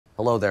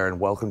Hello there and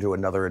welcome to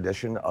another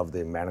edition of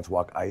the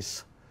Manitowoc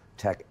Ice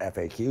Tech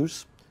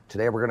FAQs.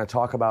 Today we're going to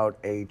talk about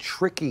a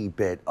tricky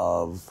bit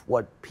of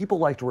what people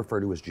like to refer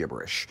to as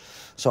gibberish.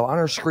 So on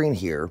our screen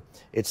here,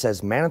 it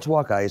says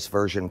Manitowoc Ice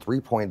version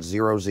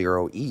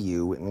 3.00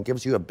 EU and it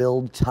gives you a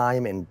build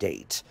time and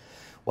date.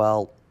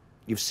 Well,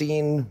 you've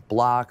seen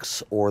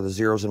blocks or the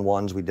zeros and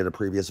ones. We did a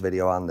previous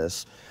video on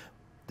this.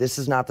 This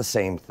is not the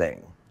same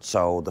thing.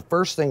 So the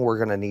first thing we're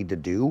going to need to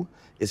do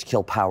is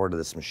kill power to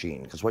this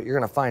machine, because what you're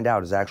going to find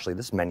out is actually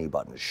this menu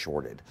button is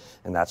shorted,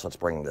 and that's what's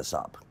bringing this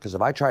up. Because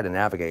if I try to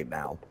navigate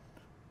now,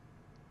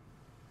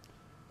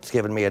 it's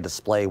giving me a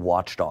display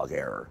watchdog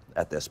error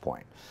at this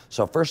point.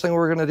 So first thing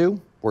we're going to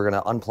do, we're going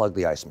to unplug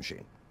the ice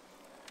machine.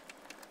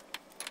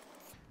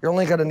 You're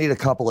only going to need a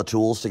couple of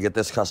tools to get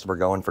this customer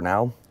going for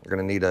now. You're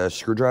going to need a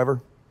screwdriver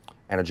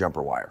and a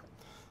jumper wire.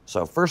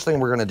 So first thing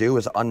we're going to do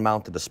is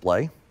unmount the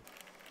display.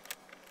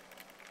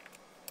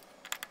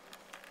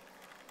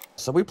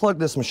 So we plug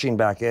this machine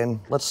back in.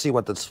 Let's see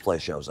what the display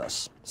shows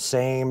us.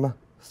 Same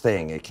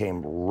thing, it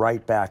came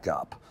right back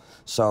up.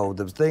 So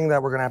the thing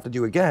that we're gonna have to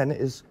do again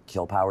is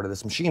kill power to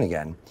this machine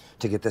again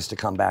to get this to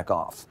come back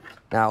off.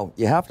 Now,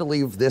 you have to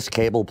leave this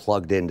cable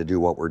plugged in to do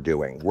what we're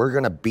doing. We're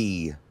gonna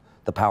be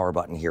the power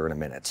button here in a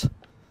minute.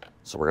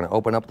 So we're gonna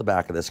open up the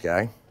back of this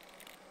guy.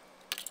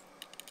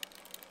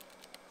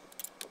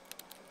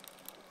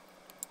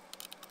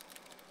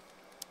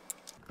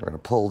 We're gonna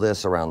pull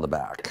this around the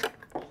back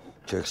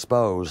to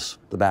expose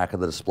the back of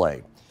the display.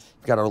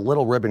 You've got a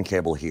little ribbon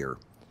cable here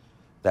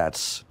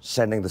that's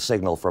sending the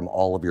signal from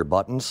all of your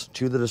buttons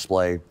to the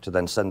display to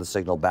then send the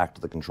signal back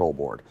to the control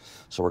board.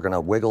 So we're gonna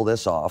wiggle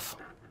this off,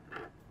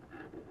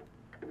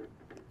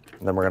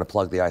 and then we're gonna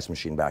plug the ice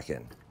machine back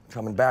in.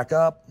 Coming back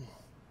up.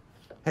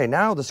 Hey,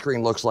 now the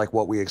screen looks like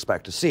what we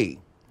expect to see,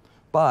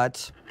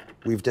 but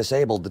we've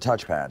disabled the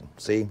touchpad.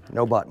 See,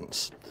 no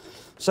buttons.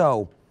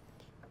 So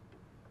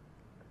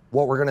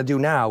what we're gonna do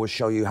now is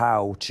show you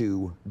how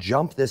to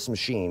jump this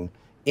machine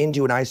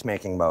into an ice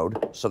making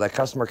mode so that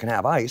customer can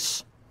have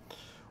ice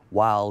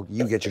while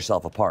you get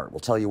yourself a part.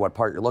 We'll tell you what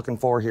part you're looking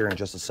for here in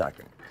just a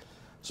second.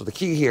 So the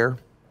key here,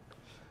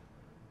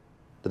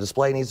 the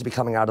display needs to be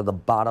coming out of the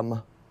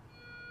bottom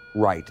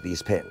right,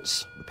 these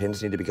pins. The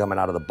pins need to be coming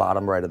out of the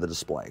bottom right of the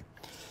display.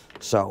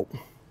 So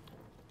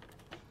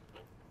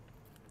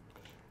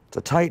it's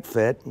a tight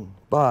fit,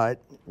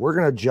 but we're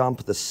gonna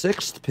jump the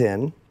 6th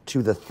pin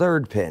to the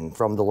 3rd pin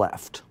from the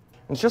left.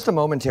 It's just a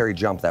momentary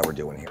jump that we're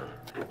doing here.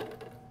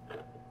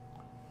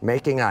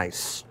 Making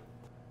ice.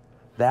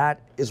 That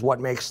is what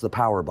makes the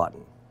power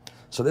button.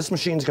 So this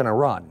machine's gonna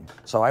run.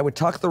 So I would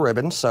tuck the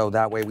ribbon so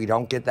that way we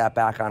don't get that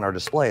back on our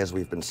display as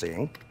we've been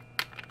seeing.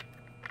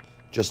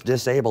 Just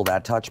disable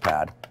that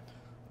touchpad.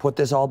 Put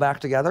this all back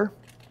together.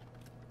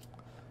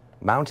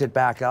 Mount it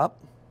back up.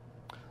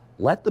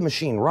 Let the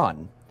machine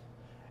run.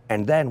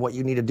 And then what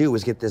you need to do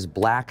is get this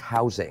black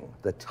housing,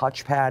 the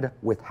touchpad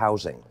with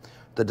housing.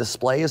 The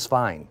display is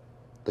fine.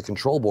 The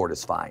control board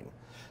is fine.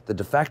 The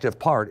defective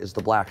part is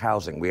the black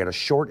housing. We had a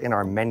short in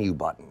our menu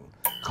button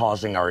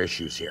causing our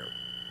issues here.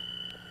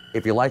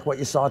 If you like what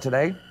you saw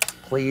today,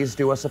 please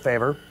do us a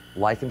favor,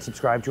 like and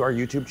subscribe to our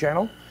YouTube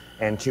channel,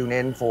 and tune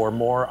in for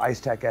more Ice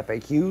Tech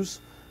FAQs,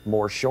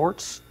 more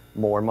shorts,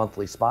 more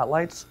monthly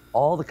spotlights,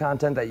 all the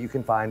content that you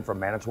can find from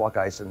Manitowoc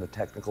Ice in the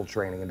Technical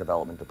Training and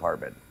Development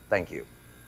Department. Thank you.